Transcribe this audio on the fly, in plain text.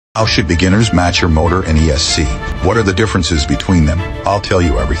How should beginners match your motor and ESC? What are the differences between them? I'll tell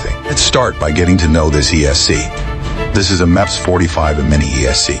you everything. Let's start by getting to know this ESC. This is a MEPS-45 and mini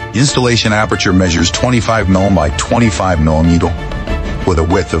ESC. Installation aperture measures 25 mm by 25 mm with a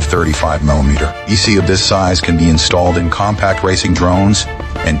width of 35 mm. ESC of this size can be installed in compact racing drones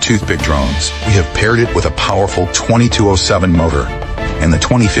and toothpick drones. We have paired it with a powerful 2207 motor, and the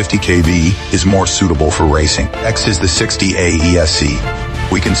 2050 kV is more suitable for racing. Next is the 60A ESC.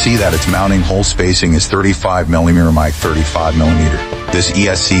 We can see that its mounting hole spacing is 35 mm by 35 mm. This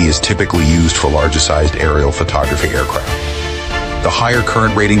ESC is typically used for larger sized aerial photography aircraft. The higher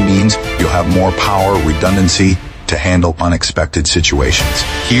current rating means you'll have more power redundancy to handle unexpected situations.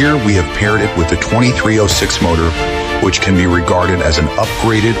 Here we have paired it with the 2306 motor, which can be regarded as an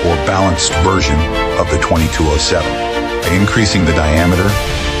upgraded or balanced version of the 2207. By increasing the diameter,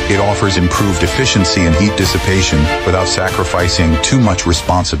 it offers improved efficiency and heat dissipation without sacrificing too much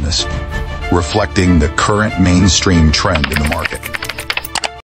responsiveness, reflecting the current mainstream trend in the market.